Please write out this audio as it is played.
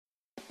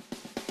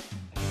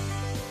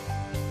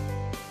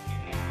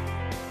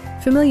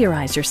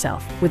Familiarize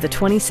yourself with the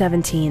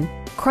 2017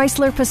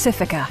 Chrysler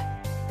Pacifica.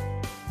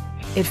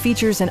 It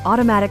features an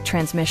automatic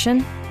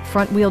transmission,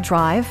 front-wheel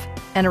drive,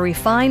 and a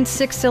refined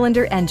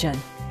 6-cylinder engine.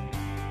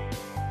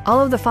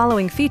 All of the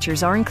following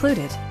features are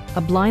included: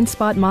 a blind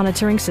spot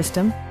monitoring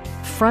system,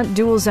 front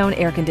dual-zone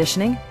air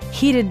conditioning,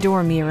 heated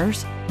door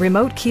mirrors,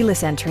 remote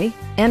keyless entry,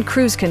 and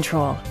cruise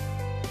control.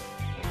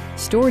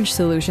 Storage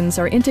solutions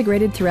are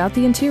integrated throughout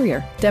the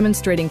interior,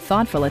 demonstrating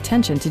thoughtful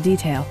attention to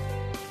detail.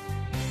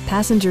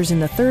 Passengers in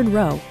the third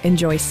row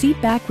enjoy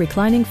seat-back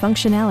reclining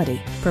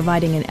functionality,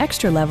 providing an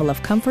extra level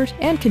of comfort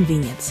and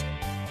convenience.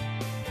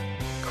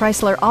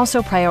 Chrysler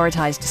also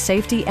prioritized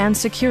safety and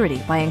security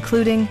by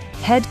including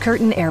head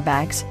curtain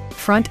airbags,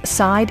 front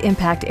side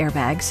impact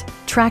airbags,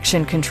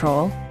 traction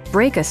control,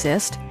 brake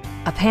assist,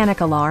 a panic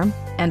alarm,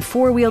 and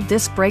four-wheel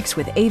disc brakes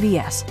with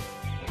ABS.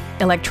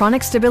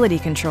 Electronic stability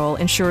control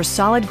ensures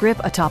solid grip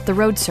atop the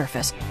road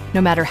surface,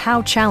 no matter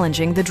how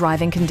challenging the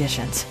driving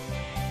conditions.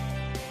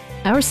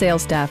 Our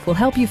sales staff will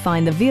help you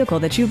find the vehicle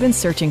that you've been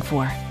searching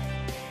for.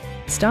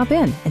 Stop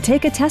in and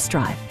take a test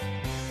drive.